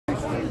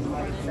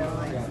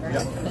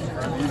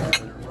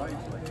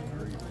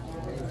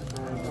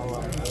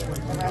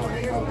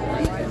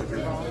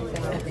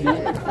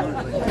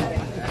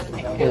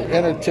Here,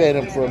 entertain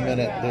him for a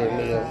minute there,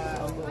 Leo.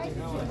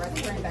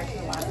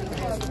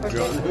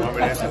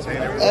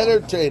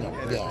 Entertain him.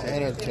 Yeah,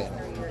 entertain him.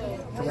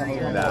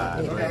 Nah,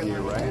 right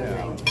here, right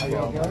now.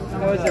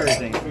 How is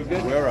everything?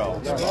 Good? Where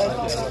else?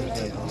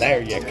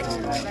 There you go.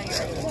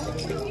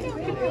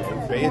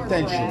 Pay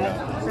attention now.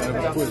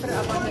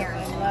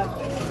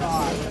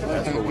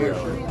 That's what we're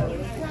doing.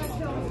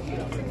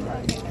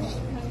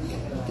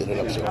 Get it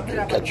up so you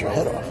can cut your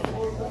head off.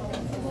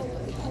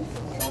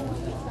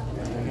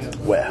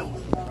 Well,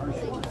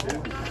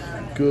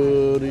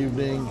 good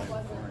evening,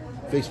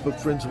 Facebook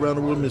friends around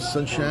the world. Miss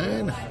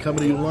Sunshine coming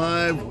to you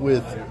live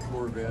with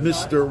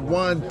Mr.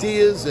 Juan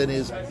Diaz and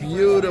his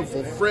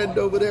beautiful friend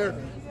over there.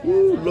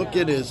 Woo,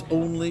 looking as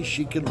only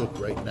she can look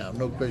right now.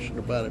 No question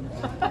about it.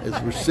 As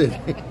we're sitting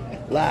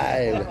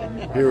live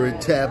here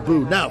at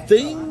Taboo. Now,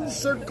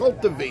 things are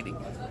cultivating.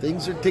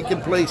 Things are taking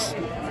place.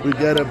 We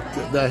got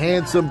the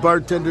handsome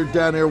bartender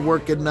down there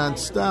working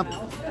nonstop.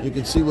 You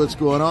can see what's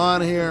going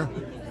on here.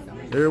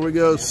 There we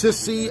go.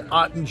 Sissy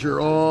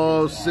Ottinger.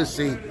 Oh,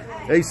 Sissy.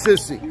 Hey,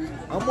 Sissy,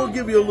 I'm going to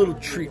give you a little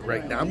treat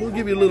right now. I'm going to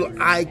give you a little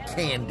eye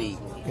candy.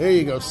 There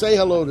you go. Say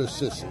hello to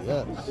Sissy.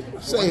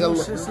 Say hello.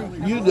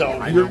 Sissy? You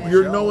know,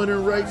 you're knowing her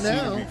right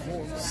now.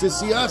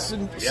 Sissy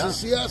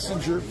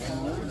Ottinger.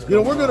 You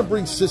know, we're going to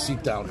bring Sissy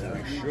down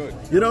here.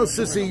 You know,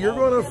 Sissy, you're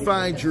going to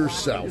find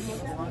yourself.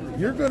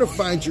 You're going to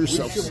find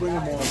yourself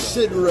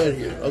sitting right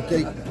here,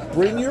 okay?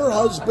 Bring your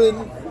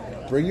husband.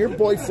 Bring your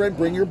boyfriend,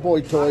 bring your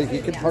boy toy. He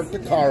can park the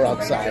car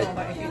outside.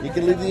 You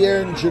can leave the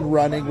air engine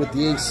running with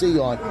the AC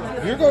on.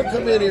 You're going to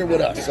come in here with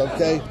us,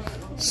 okay?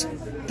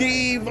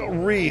 Steve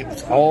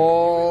Reeves.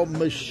 Oh,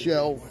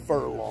 Michelle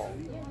Furlong.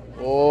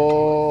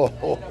 Oh,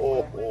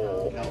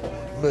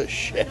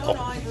 Michelle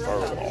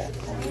Furlong.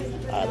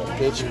 Out of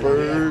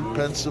Pittsburgh,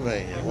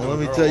 Pennsylvania. Well, let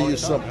me tell you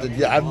something.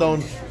 Yeah, I've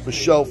known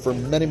Michelle for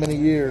many, many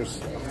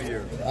years.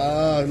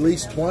 At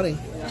least 20.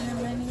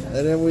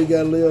 And then we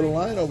got Leo the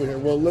Lion over here.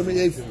 Well, let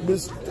me,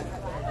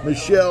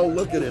 Michelle,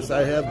 look at this.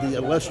 I have the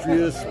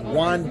illustrious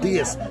Juan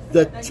Diaz,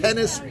 the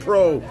tennis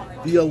pro,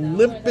 the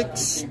Olympic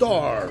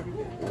star,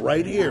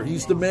 right here.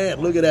 He's the man.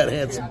 Look at that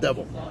handsome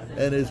devil.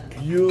 And his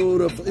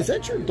beautiful, is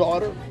that your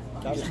daughter?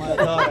 That's my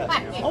daughter.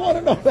 I want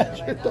to know if that's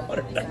your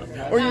daughter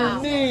or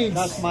your niece.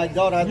 That's my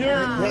daughter.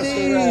 Your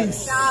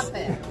niece. Stop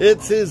it.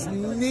 It's his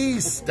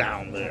niece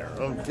down there,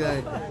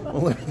 okay? Well,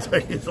 let me tell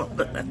you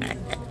something.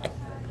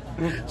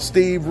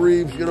 Steve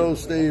Reeves, you know,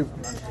 Steve,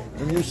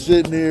 when you're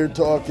sitting here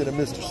talking to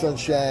Mr.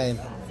 Sunshine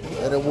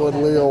and then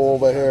one Leo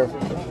over here,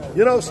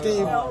 you know,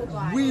 Steve,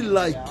 we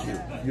like you.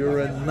 You're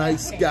a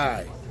nice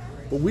guy.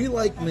 But we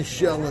like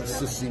Michelle and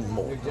Sissy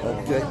more,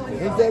 okay?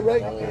 Ain't that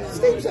right?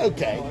 Steve's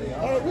okay.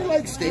 All right, we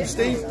like Steve.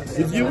 Steve,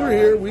 if you were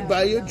here, we'd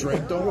buy you a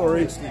drink. Don't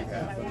worry.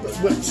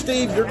 But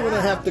Steve, you're going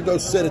to have to go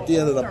sit at the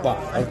end of the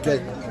bar,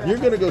 okay? You're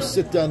going to go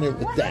sit down there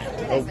with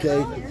that,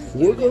 okay?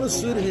 We're going to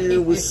sit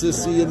here with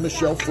Sissy and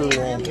Michelle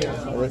Furlong.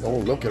 All right. Oh,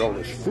 look at all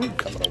this food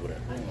coming over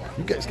there.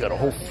 You guys got a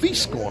whole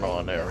feast going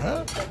on there,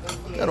 huh?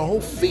 Got a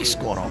whole feast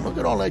going on. Look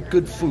at all that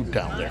good food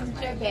down there.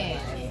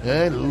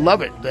 I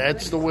love it.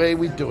 That's the way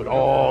we do it.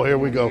 Oh, here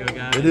we go.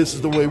 And this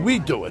is the way we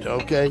do it,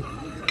 okay?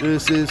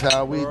 This is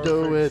how we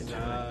do it.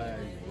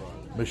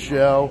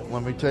 Michelle,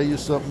 let me tell you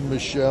something,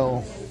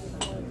 Michelle.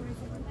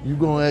 You're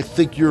going to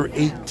think you're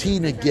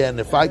 18 again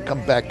if I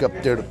come back up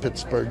there to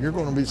Pittsburgh. You're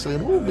going to be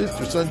saying, oh,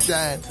 Mr.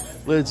 Sunshine,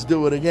 let's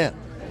do it again.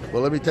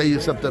 Well, let me tell you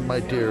something,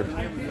 my dear.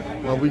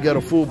 Well, we got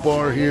a full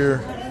bar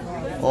here.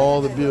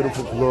 All the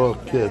beautiful,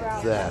 look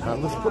at that. Huh?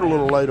 Let's put a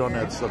little light on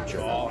that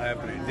subject. All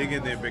happening. Dig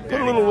in there, big Put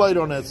a little light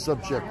on that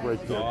subject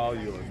right there.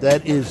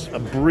 That is a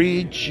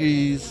brie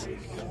cheese.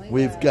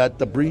 We've got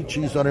the brie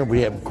cheese on there.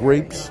 We have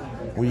grapes.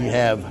 We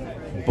have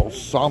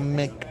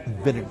balsamic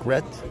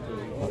vinaigrette.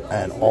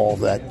 And all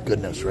that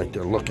goodness right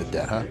there. Look at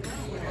that, huh?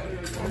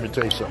 Let me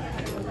tell you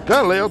something.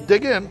 Come on, Leo,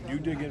 dig in. You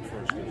dig in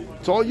first.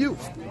 It's all you.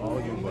 All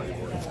you, buddy.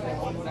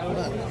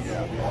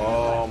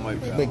 Oh, my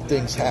God. Make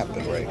things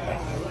happen right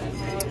now.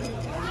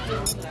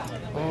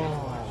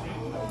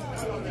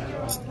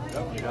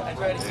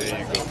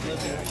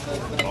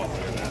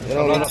 You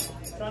know,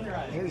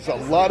 there's a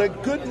lot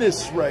of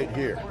goodness right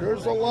here.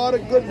 There's a lot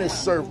of goodness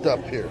served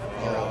up here.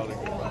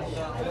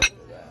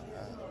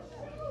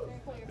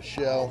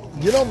 Michelle,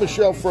 you know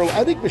Michelle Furlong.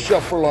 I think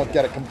Michelle Furlong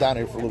got to come down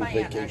here for a little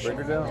vacation.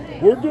 Bring her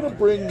down. We're going to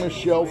bring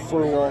Michelle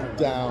Furlong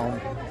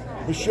down.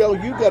 Michelle,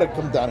 you got to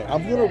come down here.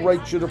 I'm going to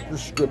write you the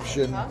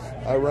prescription,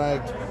 all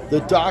right? The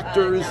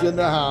doctor is in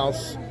the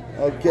house,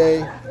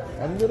 okay?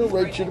 I'm going to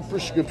write you the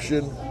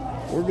prescription.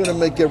 We're going to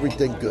make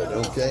everything good,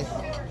 okay?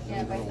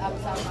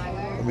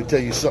 Let me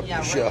tell you something,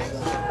 Michelle.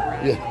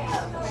 Yeah.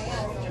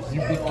 You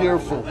be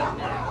careful.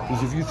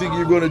 Because if you think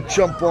you're going to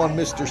jump on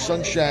Mr.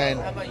 Sunshine,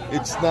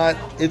 it's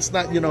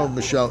not, you know,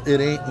 Michelle, it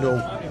ain't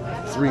no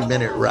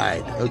 3-minute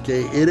ride,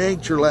 okay? It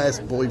ain't your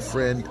last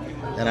boyfriend,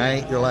 and I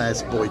ain't your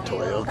last boy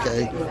toy,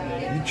 okay?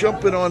 You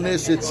jumping on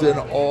this, it's an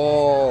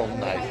all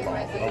night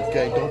long,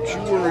 Okay, don't you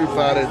worry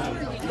about it.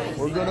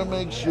 We're going to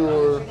make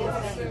sure at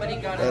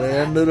the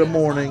end of the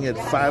morning, at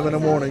 5 in the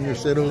morning, you're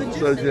sitting on the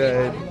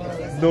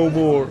sunshine. No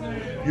more.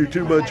 You're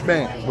too much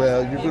man.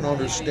 Well, you're going to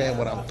understand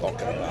what I'm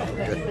talking about.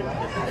 Okay?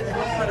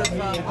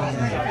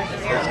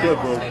 That's good,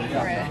 bro.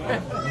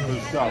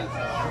 Good stuff.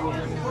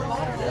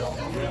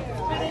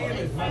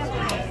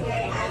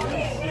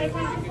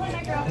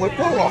 What's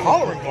going on?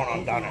 Hollering going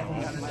on down there?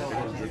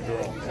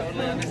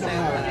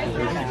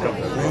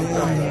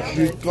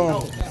 She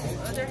comes.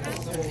 I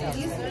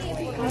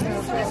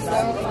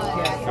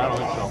don't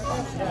think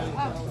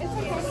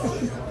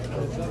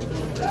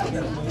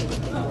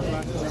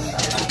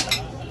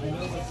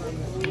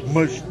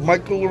so.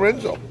 Michael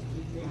Lorenzo.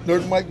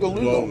 There's Michael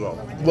Lugo.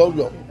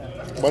 Logo.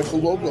 Michael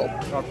Logo.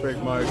 Not big,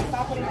 Mike.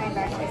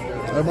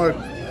 Hey, Mike.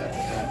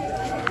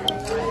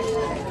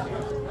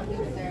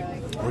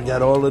 We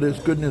got all of this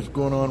goodness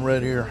going on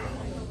right here.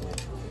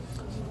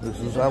 This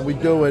is how we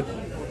do it.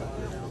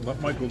 Let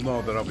Michael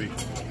know that I'll be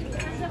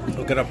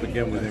hooking up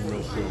again with him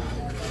real soon.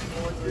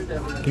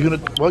 You're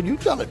gonna? Well, you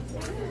tell it.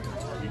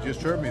 You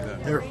just heard me then.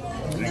 Here.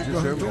 You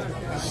just heard me.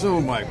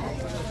 Soon, Michael.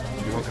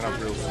 You're hooking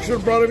up real soon. Should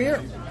have brought him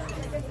here.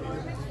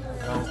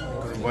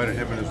 Could invited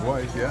him and his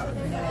wife, yeah.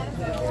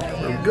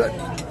 Very good.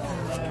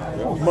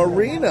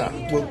 Marina.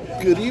 Well,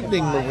 good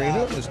evening,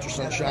 Marina. Mr.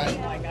 Sunshine.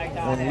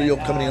 On Leo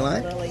coming in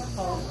line.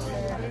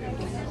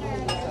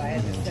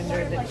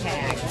 Under the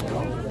tag.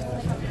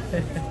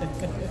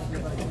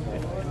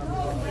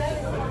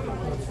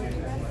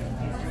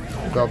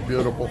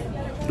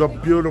 The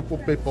beautiful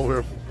people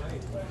here.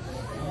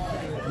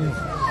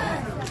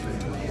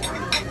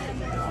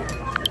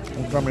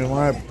 I'm coming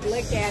live.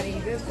 Look at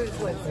him. This is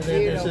what's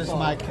beautiful. This is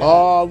my cat.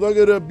 Oh, look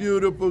at that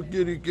beautiful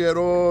kitty cat.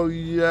 Oh,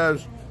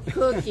 yes.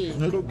 Cookie.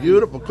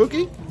 Beautiful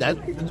cookie.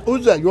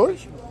 Who's that?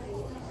 Yours?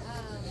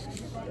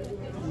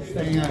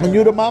 And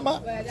you the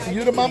mama?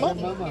 You the mama?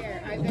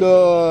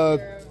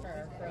 Good.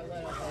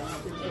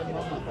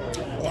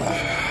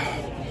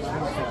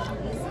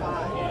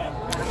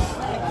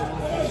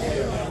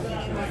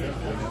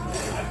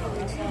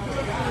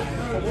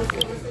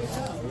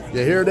 You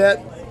hear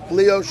that?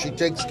 Leo, she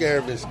takes care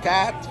of his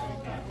cat.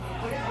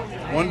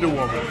 Wonder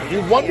Woman.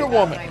 You Wonder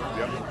Woman.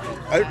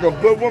 That's a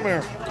good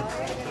woman.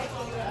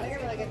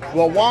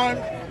 Well, Juan,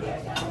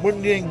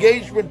 when the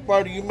engagement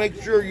party, you make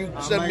sure you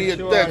send me a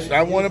text.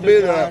 I want to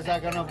be there.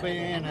 I'm gonna be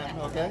in it,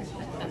 okay?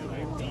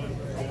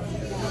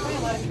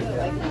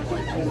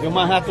 You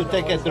might have to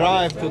take a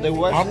drive to the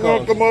West I'm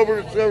going to Coast. come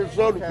over to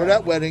Sarasota for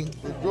that wedding.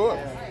 For sure.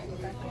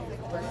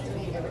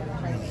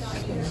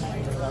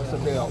 That's the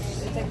deal.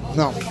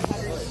 No.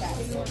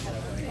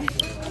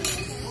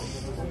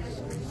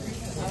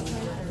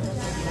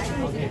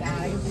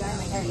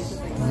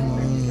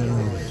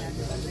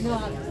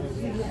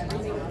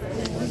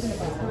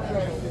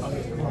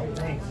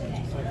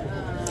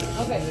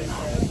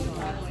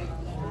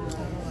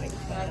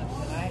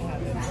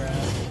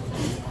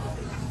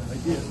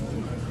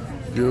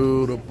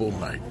 Beautiful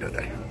night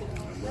today.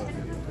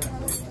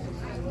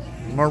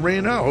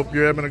 Marina, hope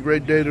you're having a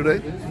great day today.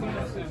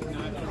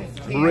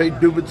 Ray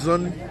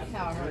Duvidson,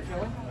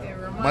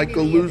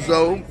 Michael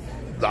Luzo,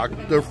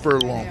 Dr.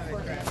 Furlong.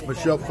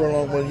 Michelle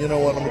Furlong, well, you know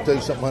what? I'm going to tell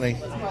you something,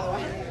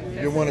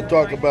 honey. You want to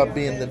talk about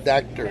being the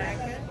doctor.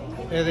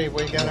 Eddy,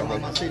 we got a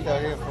mamacita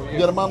here for you. You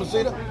got a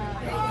mamacita?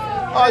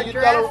 Oh, you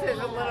Dress got is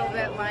a little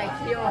bit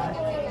like yours.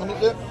 Let me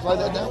see it. Slide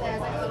that down.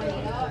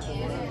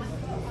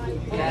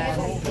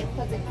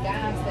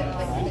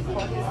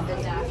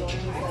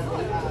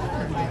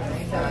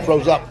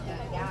 Froze up.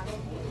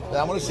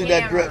 Yeah, I want to see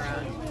that dress.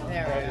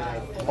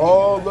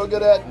 Oh, look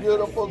at that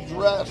beautiful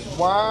dress.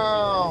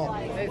 Wow.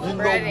 It's In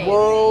pretty. the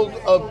world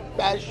of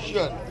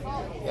fashion.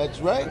 That's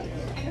right.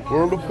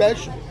 World of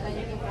fashion.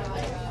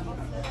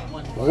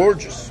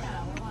 Gorgeous.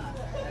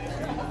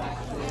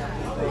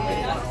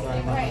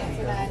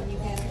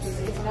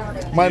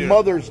 My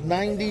mother's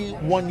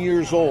 91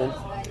 years old.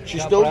 She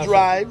still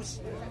drives.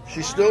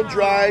 She still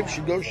drives.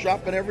 She goes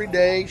shopping every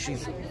day.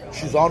 She's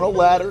on a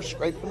ladder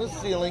scraping the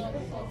ceiling.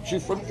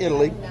 She's from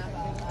Italy.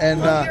 And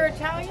You're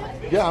Italian?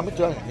 yeah, I'm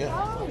Italian. Yeah.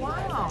 Oh,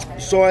 wow.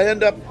 So I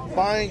end up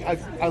buying.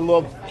 I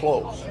love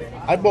clothes.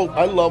 I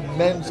love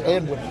men's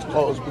and women's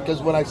clothes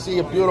because when I see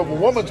a beautiful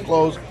woman's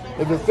clothes,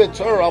 if it fits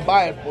her, I'll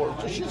buy it for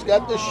her. So she's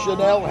got the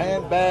Chanel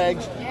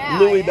handbags, Yeah,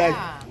 Louis yeah. bags.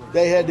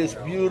 They had this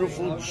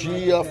beautiful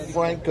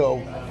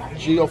Gianfranco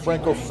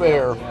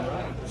Fair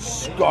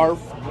scarf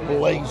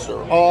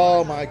blazer.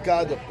 Oh my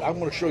God! I'm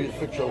going to show you the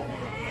picture,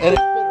 and it fit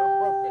her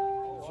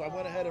perfect. So I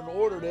went ahead and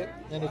ordered it,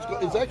 and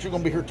it's actually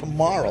going to be here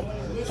tomorrow.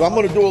 So I'm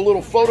going to do a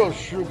little photo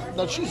shoot.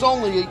 Now she's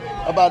only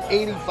about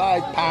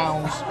 85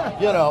 pounds,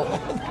 you know.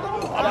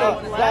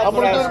 I'm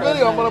going to do the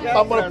video.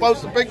 I'm going to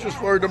post the pictures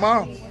for her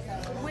tomorrow.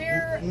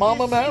 Where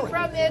Mama is she Mary.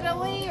 from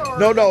Italy? Or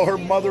No, her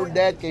mother and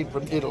dad came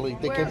from Italy.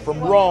 They came from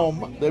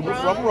Rome. They were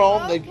from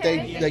Rome. They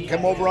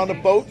came over on a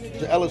boat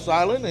to Ellis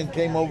Island and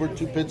came over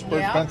to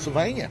Pittsburgh, Yeah.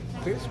 Pennsylvania.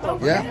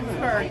 Pittsburgh. Yeah.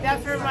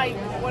 That's where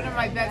one of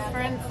my best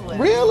friends lives.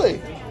 Really?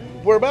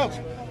 Whereabouts?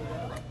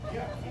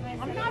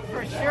 I'm not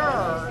for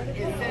sure.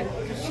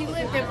 She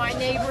lives lived in my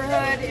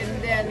neighborhood,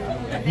 and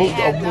then they Moved-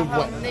 had oh, the moved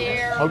home what?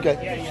 there.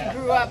 Okay. She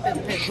grew up in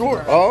Pittsburgh.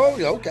 Sure. Oh,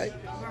 yeah, okay.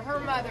 Her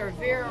mother,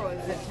 Vera, was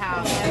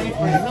Italian,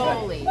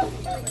 Rizzoli.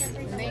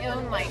 And they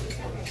own like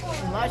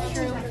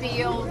mushroom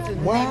fields,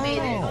 and Wow. they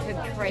made it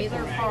into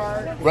trailer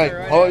parks. Right.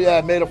 or Oh, yeah,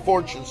 I made a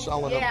fortune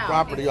selling the Yeah,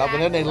 property off,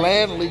 and then they exactly.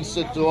 land lease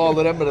it to all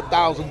of them at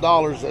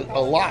 $1,000 a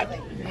lot.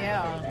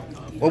 Yeah.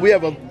 Well, we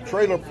have a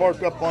trailer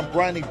park up on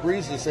Briny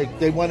Breezes.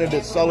 They wanted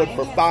to sell it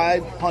for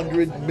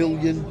 $500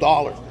 million.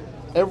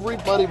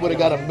 Everybody would have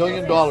got $1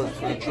 million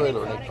for the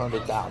trailer, and they turned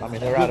it down. I mean,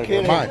 they're out of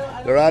their mind.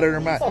 They're out of their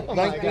mind.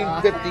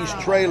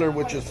 1950s trailer,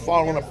 which is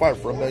falling apart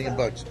for $1 million.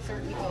 But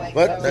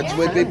that's the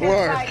way people It's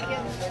are. like in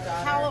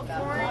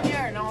California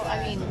and all,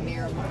 I mean,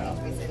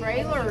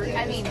 trailer,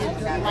 I mean,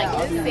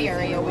 like this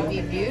area would be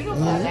beautiful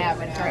to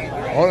have a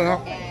trailer. Oh,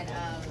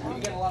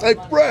 yeah. Hey,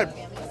 Fred.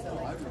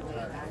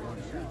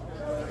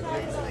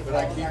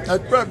 Hey,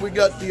 Fred, we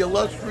got the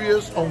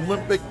illustrious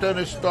Olympic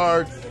tennis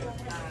star,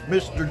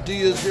 Mr.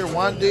 Diaz here,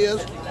 Juan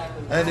Diaz,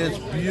 and his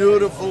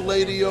beautiful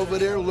lady over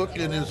there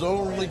looking as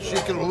only she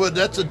can. Well,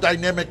 that's a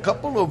dynamic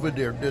couple over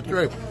there. That's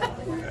right.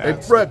 Hey,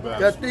 Fred,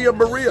 got Tia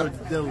Maria.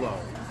 Dillo.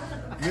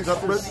 We got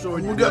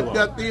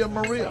Tia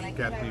Maria.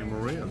 Captain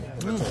Maria.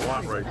 That's a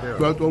lot right there.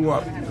 That's a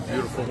lot. A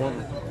beautiful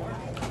woman.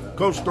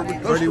 Costa Rica.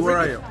 Freddie, where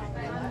are you?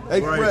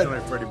 Hey, Where are you Fred,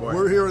 tonight, Freddie boy?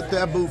 we're here at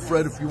Taboo,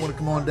 Fred, if you want to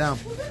come on down.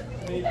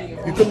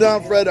 You come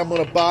down, Fred, I'm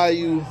going to buy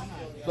you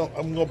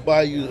a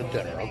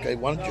dinner, okay?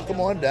 Why don't you come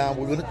on down?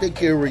 We're going to take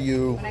care of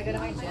you.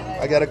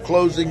 I got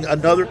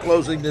another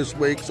closing this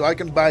week, so I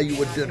can buy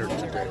you a dinner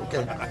today,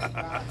 okay?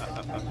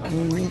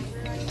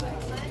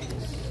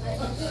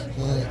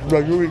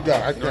 Right, here we go.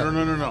 I can't.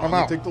 No. I'm You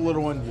out. take the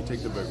little one, you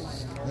take the big one.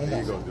 There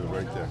you go, dude,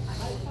 right there.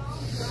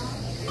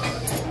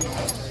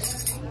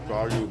 It's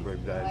all you,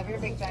 big daddy. Have your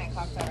big giant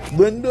cocktail.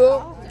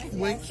 Linda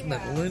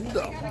Winksman.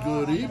 Linda.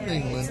 Good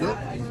evening, Linda.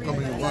 I'm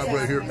coming live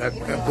right here at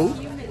Taboo.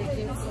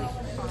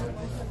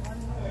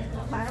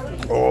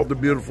 All the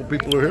beautiful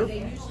people are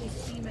here.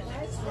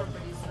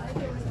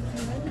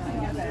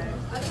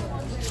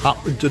 Hot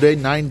today,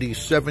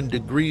 97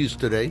 degrees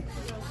today.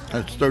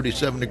 That's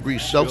 37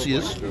 degrees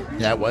Celsius.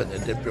 Yeah,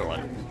 it did feel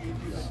like it.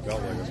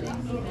 Felt like a bit.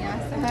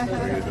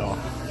 There you go.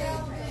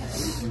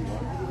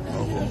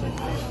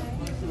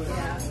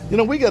 You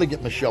know, we got to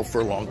get Michelle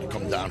Furlong to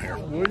come down here.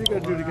 What are you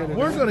going to do to get it?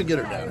 We're going to get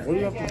her down here. What do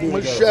you have to do?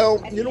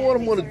 Michelle, you know what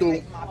I'm going to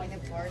do?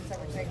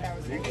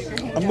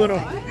 I'm going to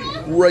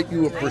write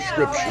you a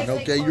prescription,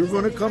 okay? You're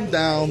going to come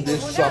down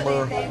this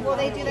summer. I'm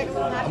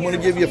going to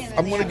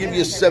give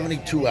you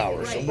 72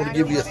 hours. I'm going to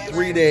give you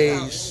 3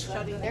 days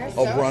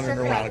of running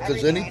around.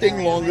 Because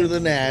anything longer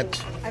than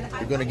that,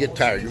 you're going to get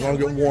tired. You're going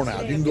to get worn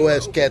out. You can go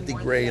ask Kathy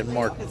Gray and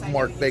Mark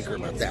Baker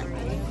about that.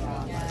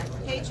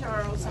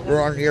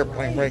 We're on the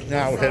airplane right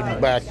now heading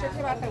back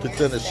to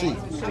Tennessee.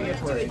 How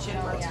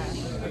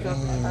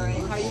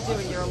you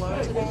doing? You're alone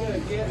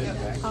today?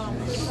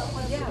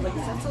 Yeah, like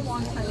that's a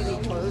long time to be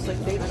closed. Like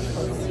they've been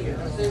closed here.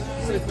 So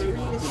 3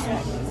 to 6.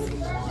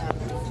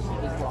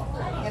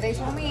 Yeah, they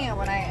told me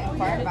when I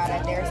inquired about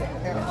it, they're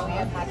only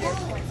had theirs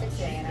 0.6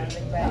 day, and I was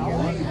like,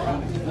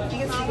 but you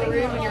can see the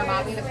room when you're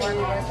mopping the floor, we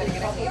were sitting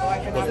at a table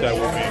after What's that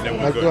with me? That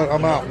was That's good. good.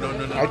 I'm out. No.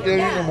 I can't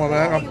eat no more,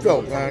 man. I'm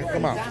filled, man.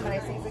 Come on. But I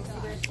see like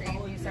computer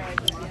screen, you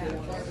start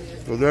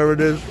like, So there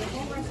it is.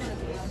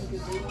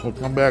 We'll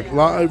come back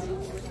live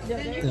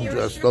in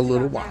just a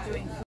little while.